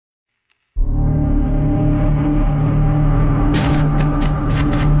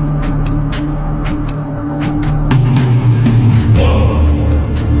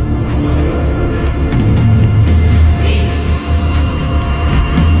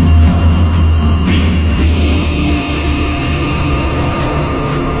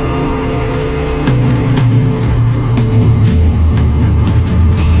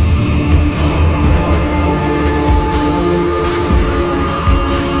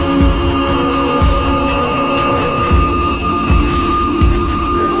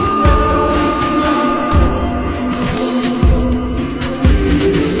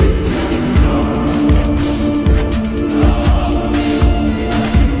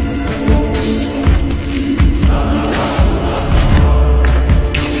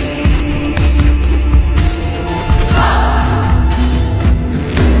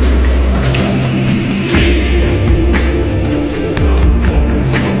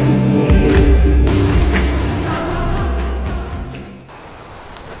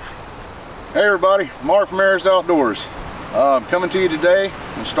everybody, Mark from Harris Outdoors. Coming to you today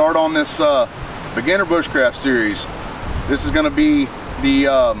and start on this beginner bushcraft series. This is going to be the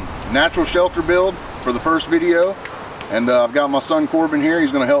natural shelter build for the first video, and I've got my son Corbin here.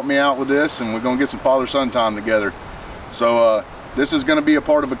 He's going to help me out with this, and we're going to get some father-son time together. So this is going to be a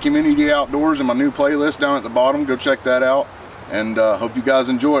part of a community outdoors in my new playlist down at the bottom. Go check that out, and hope you guys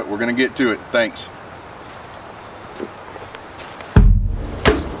enjoy it. We're going to get to it. Thanks.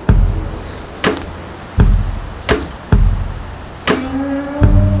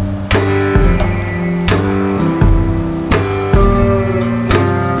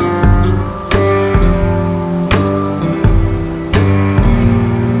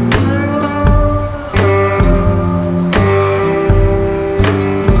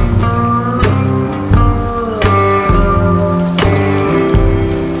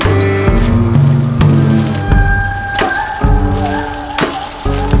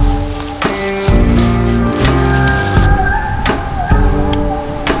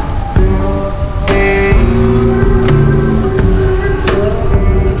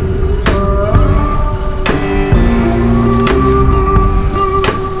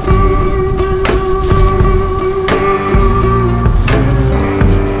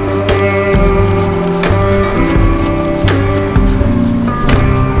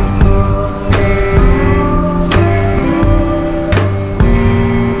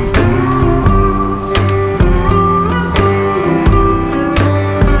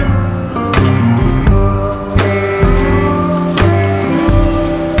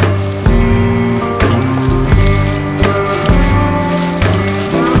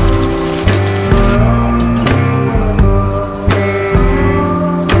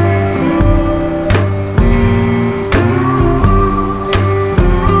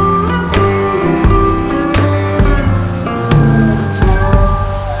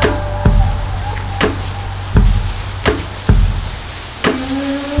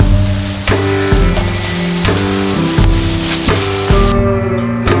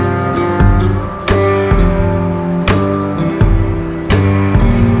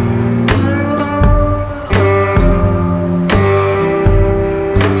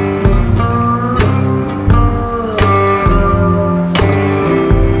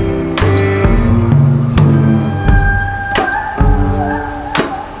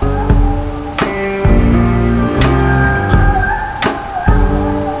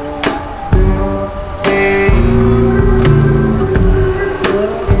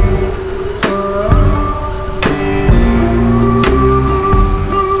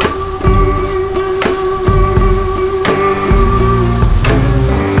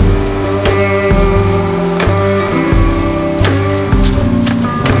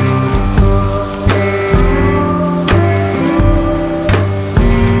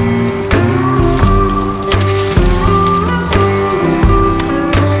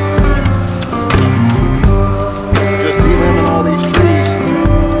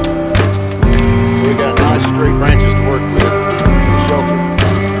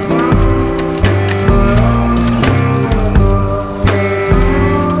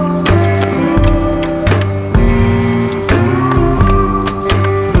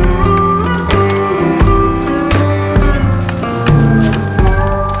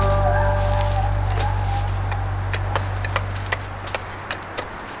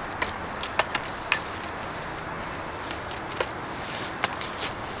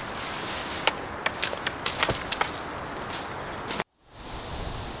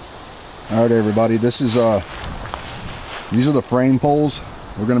 All right, everybody, this is these are the frame poles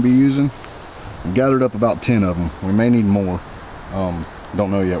we're going to be using. We gathered up about 10 of them. We may need more. Don't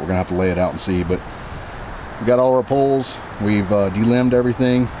know yet. We're gonna have to lay it out and see, but we got all our poles. We've delimbed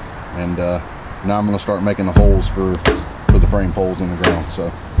everything, and now I'm gonna start making the holes for the frame poles in the ground.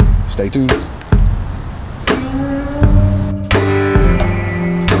 So stay tuned.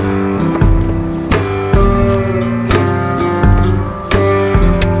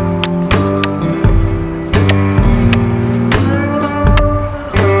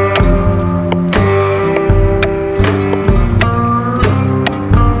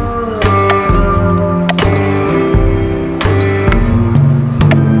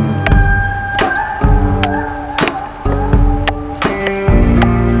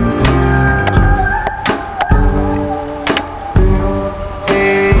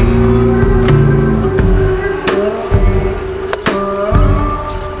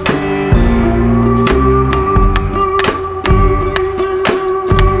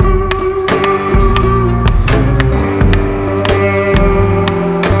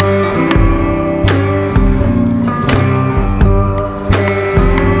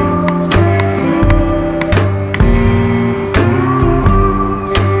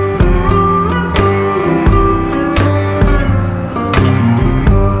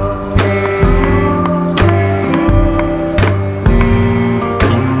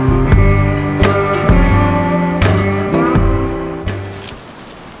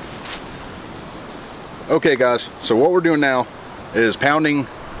 Okay guys, so what we're doing now is pounding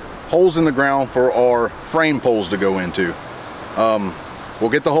holes in the ground for our frame poles to go into. We'll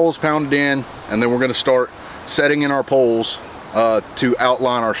get the holes pounded in, and then we're going to start setting in our poles to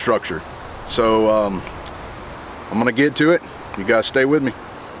outline our structure. So I'm going to get to it. You guys stay with me.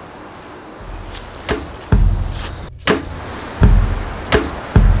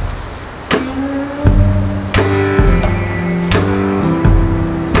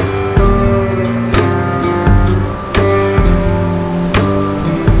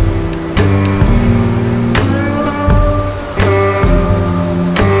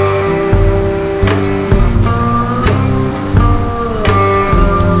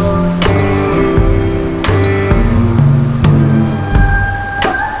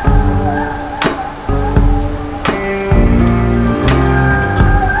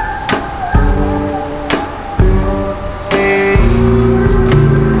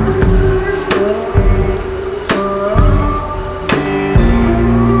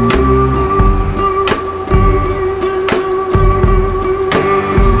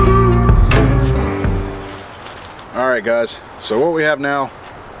 Alright guys, so what we have now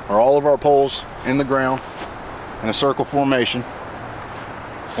are all of our poles in the ground in a circle formation.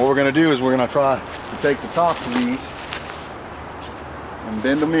 What we're going to do is we're going to try to take the tops of these and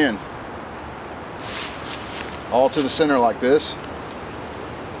bend them in all to the center like this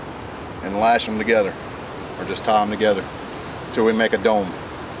and lash them together, or just tie them together until we make a dome.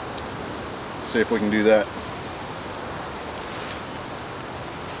 See if we can do that.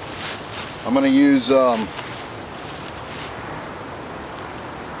 I'm going to use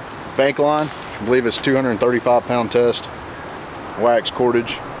bank line. I believe it's 235 pound test wax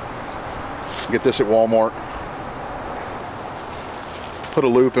cordage. Get this at Walmart. Put a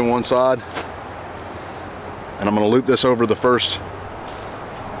loop in one side, and I'm going to loop this over the first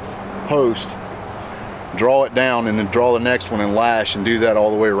post, draw it down, and then draw the next one and lash, and do that all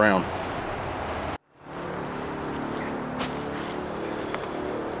the way around.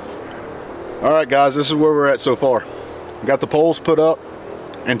 Alright guys, this is where we're at so far. We got the poles put up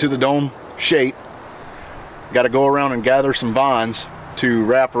into the dome shape. Got to go around and gather some vines to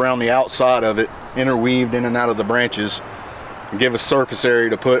wrap around the outside of it, interweaved in and out of the branches, and give us surface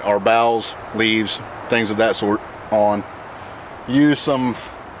area to put our boughs, leaves, things of that sort on. Use some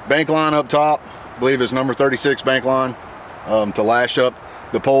bank line up top, I believe it's number 36 bank line, to lash up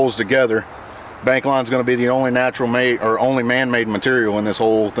the poles together. Bank line is going to be the only natural made or only man-made material in this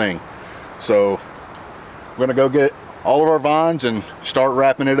whole thing. So we're going to go get all of our vines and start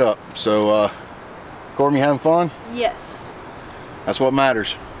wrapping it up. So Corbin, you having fun? Yes. That's what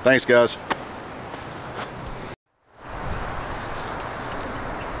matters. Thanks guys.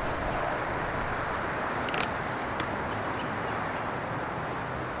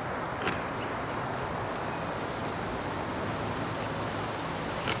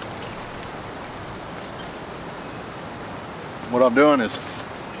 What I'm doing is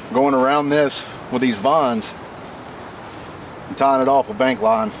going around this with these vines and tying it off a bank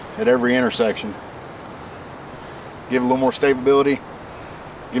line at every intersection. Give it a little more stability,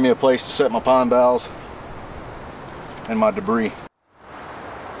 give me a place to set my pine boughs and my debris.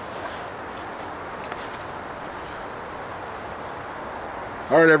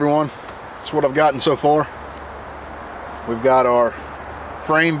 Alright everyone, that's what I've gotten so far. We've got our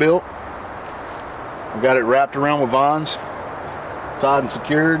frame built. I've got it wrapped around with vines, tied and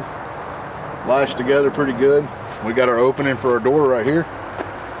secured, lashed together pretty good. We got our opening for our door right here.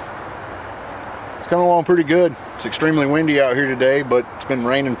 It's coming along pretty good. It's extremely windy out here today, but it's been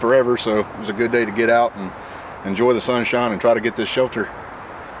raining forever, so it was a good day to get out and enjoy the sunshine and try to get this shelter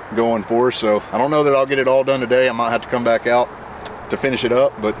going for us. So I don't know that I'll get it all done today. I might have to come back out to finish it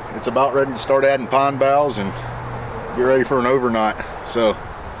up, but it's about ready to start adding pine boughs and get ready for an overnight. So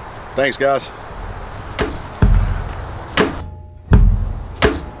thanks guys.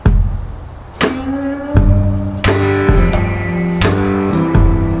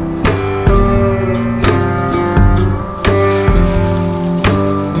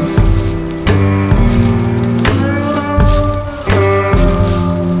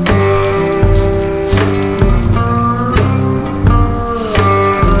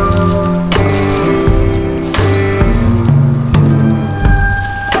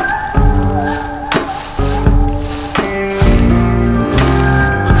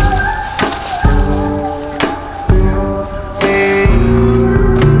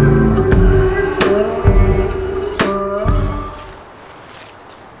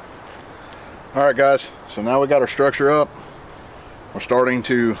 Alright guys, so now we got our structure up. We're starting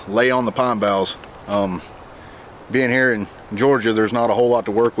to lay on the pine boughs. Being here in Georgia, there's not a whole lot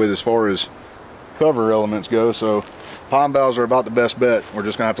to work with as far as cover elements go, so pine boughs are about the best bet. We're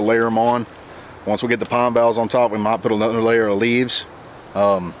just gonna have to layer them on. Once we get the pine boughs on top, we might put another layer of leaves,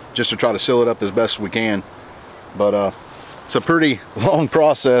 just to try to seal it up as best we can. But it's a pretty long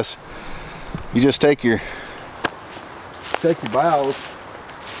process. You just take your boughs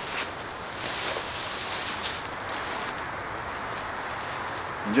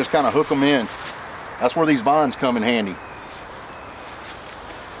and just kind of hook them in. That's where these vines come in handy.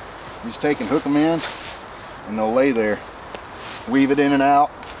 You just take and hook them in, and they'll lay there. Weave it in and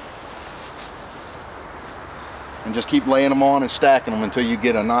out, and just keep laying them on and stacking them until you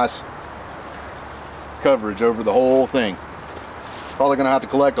get a nice coverage over the whole thing. Probably gonna have to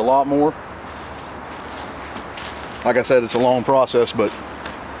collect a lot more. Like I said, it's a long process, but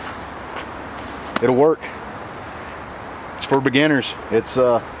it'll work. It's for beginners. It's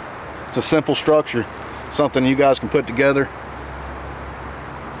a simple structure, something you guys can put together.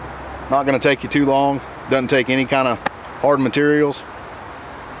 Not gonna take you too long. Doesn't take any kind of hard materials.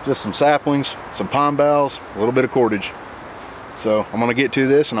 Just some saplings, some pine boughs, a little bit of cordage. So I'm gonna get to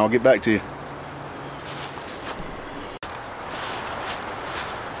this and I'll get back to you.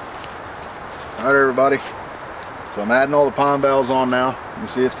 All right, everybody. So I'm adding all the pine boughs on now. You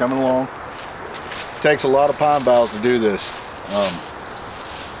see it's coming along. It takes a lot of pine boughs to do this.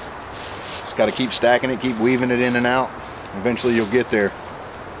 Just got to keep stacking it, keep weaving it in and out. Eventually you'll get there.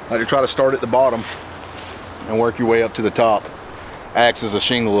 I like to try to start at the bottom and work your way up to the top. Acts as a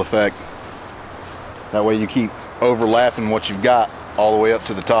shingle effect. That way you keep overlapping what you've got all the way up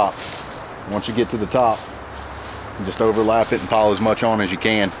to the top. Once you get to the top, you just overlap it and pile as much on as you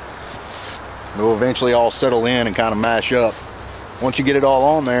can. It will eventually all settle in and kind of mash up. Once you get it all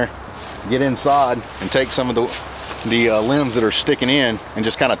on there, get inside and take some of the limbs that are sticking in and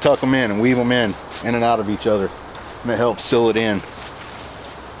just kind of tuck them in and weave them in and out of each other. And it helps seal it in.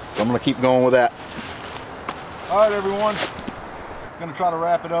 So I'm going to keep going with that. All right, everyone. Going to try to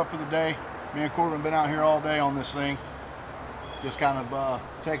wrap it up for the day. Me and Corbin have been out here all day on this thing. Just kind of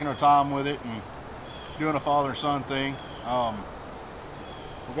taking our time with it and doing a father-son thing.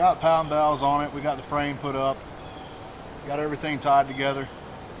 We got pine boughs on it. We got the frame put up. Got everything tied together.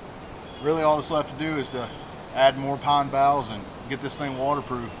 Really all that's left to do is to add more pine boughs and get this thing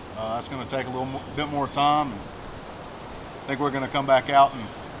waterproof. That's going to take a little bit more time. And I think we're going to come back out and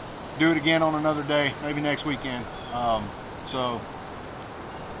do it again on another day, maybe next weekend. So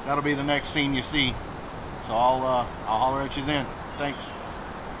that'll be the next scene you see. So I'll holler at you then. Thanks.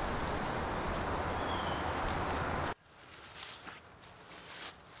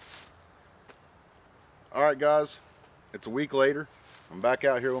 All right, guys, it's a week later. I'm back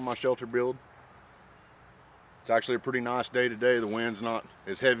out here with my shelter build. It's actually a pretty nice day today. The wind's not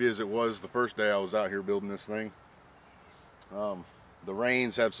as heavy as it was the first day I was out here building this thing. The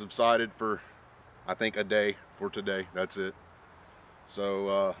rains have subsided for, I think, a day for today. That's it.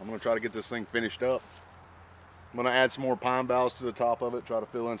 So I'm gonna try to get this thing finished up. I'm gonna add some more pine boughs to the top of it, try to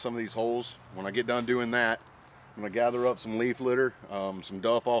fill in some of these holes. When I get done doing that, I'm gonna gather up some leaf litter, some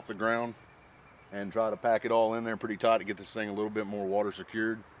duff off the ground, and try to pack it all in there pretty tight to get this thing a little bit more water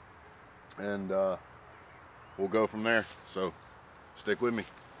secured. And we'll go from there. So stick with me.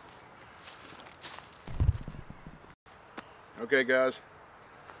 Okay, guys,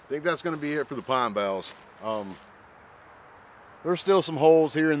 I think that's going to be it for the pine boughs. There's still some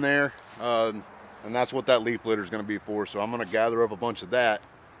holes here and there, and that's what that leaf litter is going to be for. So I'm going to gather up a bunch of that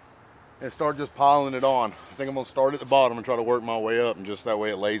and start just piling it on. I think I'm going to start at the bottom and try to work my way up, and just that way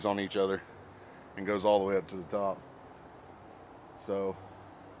it lays on each other and goes all the way up to the top. So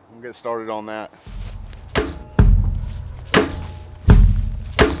we'll get started on that.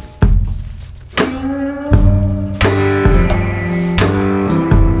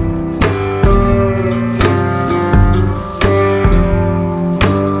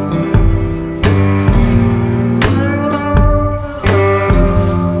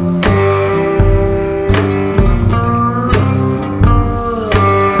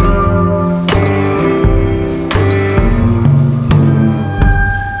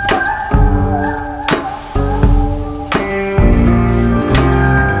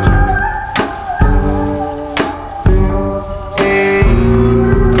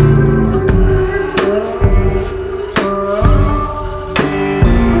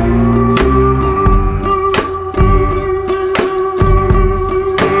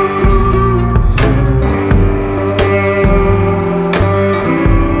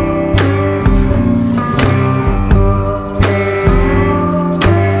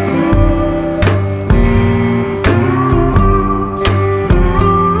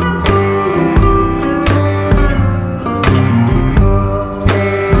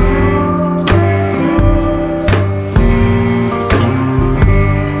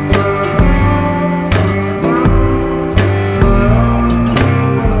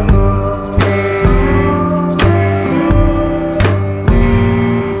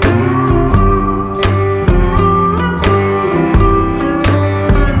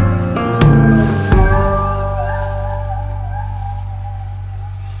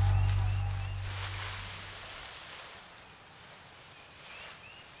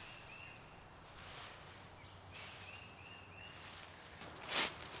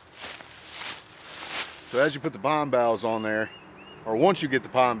 So as you put the pine boughs on there, or once you get the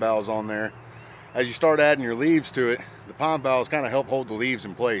pine boughs on there, as you start adding your leaves to it, the pine boughs kind of help hold the leaves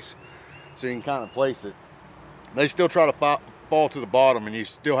in place. So you can kind of place it. They still try to fall to the bottom, and you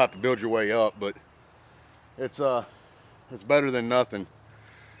still have to build your way up, but it's better than nothing.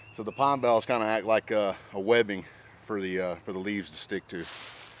 So the pine boughs kind of act like a webbing for the leaves to stick to.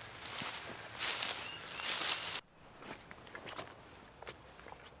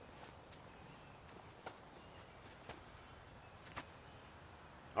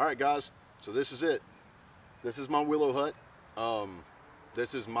 All right, guys, so this is it. This is my willow hut.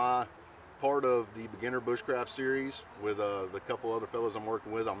 This is my part of the beginner bushcraft series with the couple other fellows I'm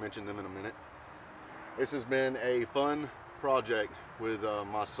working with. I'll mention them in a minute. This has been a fun project with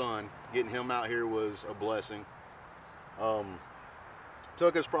my son. Getting him out here was a blessing.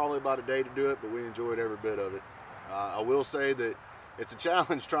 Took us probably about a day to do it, but we enjoyed every bit of it. I will say that it's a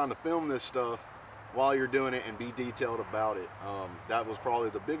challenge trying to film this stuff while you're doing it and be detailed about it. That was probably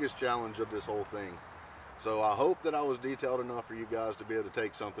the biggest challenge of this whole thing. So I hope that I was detailed enough for you guys to be able to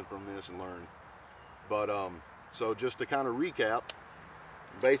take something from this and learn. But so just to kind of recap,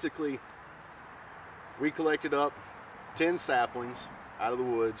 basically we collected up 10 saplings out of the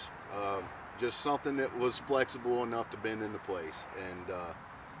woods, just something that was flexible enough to bend into place, and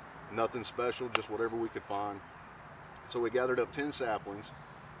nothing special, just whatever we could find. So we gathered up 10 saplings.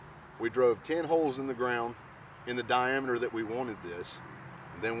 We drove 10 holes in the ground in the diameter that we wanted this,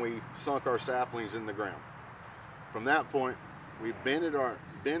 and then we sunk our saplings in the ground. From that point, we bent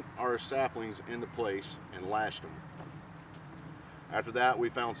our saplings into place and lashed them. After that, we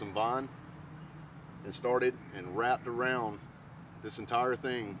found some vine and started and wrapped around this entire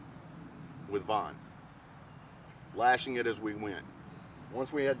thing with vine, lashing it as we went.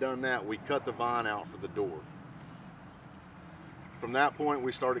 Once we had done that, we cut the vine out for the door. From that point,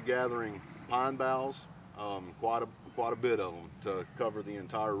 we started gathering pine boughs, quite a bit of them, to cover the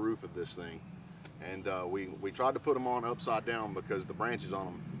entire roof of this thing. And we tried to put them on upside down because the branches on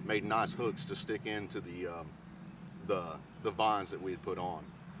them made nice hooks to stick into the vines that we had put on.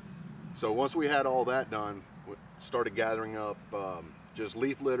 So once we had all that done, we started gathering up just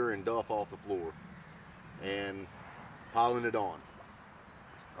leaf litter and duff off the floor and piling it on.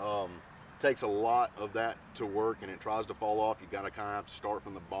 Takes a lot of that to work, and it tries to fall off. You got to kind of have to start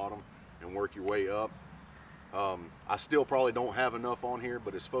from the bottom and work your way up. I still probably don't have enough on here,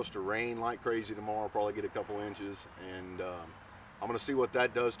 but it's supposed to rain like crazy tomorrow. I'll probably get a couple inches, and I'm going to see what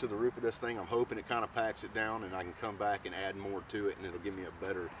that does to the roof of this thing. I'm hoping it kind of packs it down, and I can come back and add more to it, and it'll give me a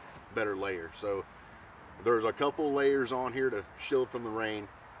better layer. So there's a couple layers on here to shield from the rain.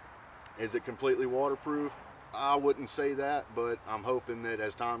 Is it completely waterproof? I wouldn't say that, but I'm hoping that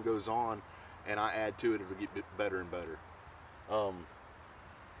as time goes on and I add to it, it'll get better and better.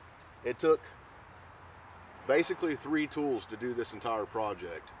 It took basically 3 tools to do this entire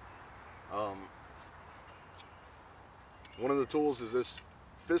project. One of the tools is this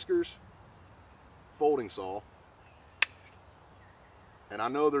Fisker's folding saw, and I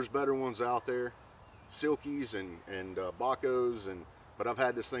know there's better ones out there, Silkies and Bacos, but I've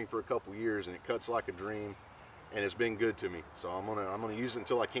had this thing for a couple years and it cuts like a dream, and it's been good to me. So I'm gonna use it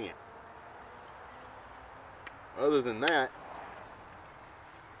until I can't. Other than that,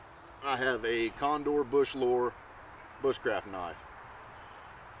 I have a Condor Bush Lore Bushcraft knife.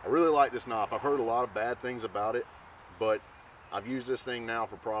 I really like this knife. I've heard a lot of bad things about it, but I've used this thing now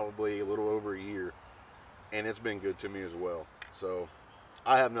for probably a little over a year, and it's been good to me as well. So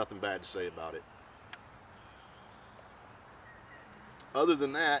I have nothing bad to say about it. Other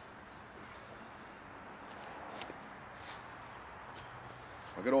than that,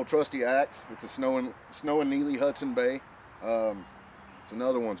 my good old trusty axe. It's a Snow and Neely Hudson Bay. It's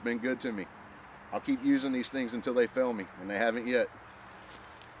another one. It's been good to me. I'll keep using these things until they fail me, and they haven't yet.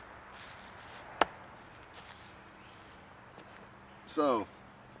 So,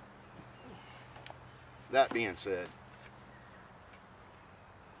 that being said,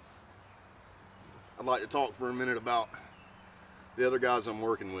 I'd like to talk for a minute about the other guys I'm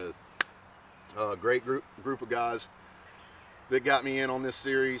working with. Great group of guys that got me in on this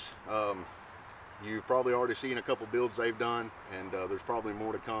series. You've probably already seen a couple builds they've done, and there's probably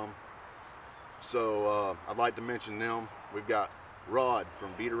more to come. So I'd like to mention them. We've got Rod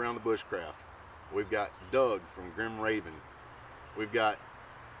from Beat Around the Bushcraft. We've got Doug from Grim Raven. We've got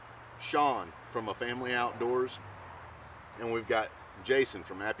Sean from A Family Outdoors, and we've got Jason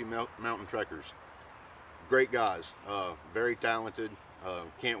from Happy Mountain Trekkers. Great guys, very talented.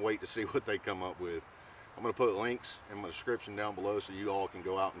 Can't wait to see what they come up with. I'm going to put links in my description down below so you all can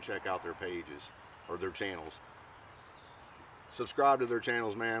go out and check out their pages or their channels. subscribe to their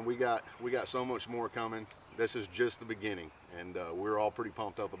channels, man. We got so much more coming. This is just the beginning, and we're all pretty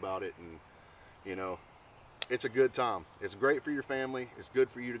pumped up about it. And you know, it's a good time. It's great for your family. It's good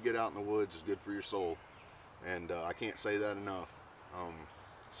for you to get out in the woods. It's good for your soul, and I can't say that enough.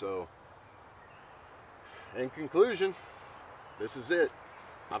 So in conclusion, this is it.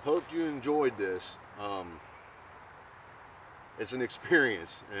 I've hoped you enjoyed this. It's an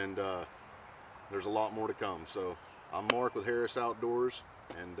experience, and there's a lot more to come. So I'm Mark with Harris Outdoors,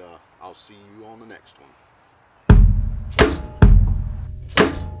 and I'll see you on the next one.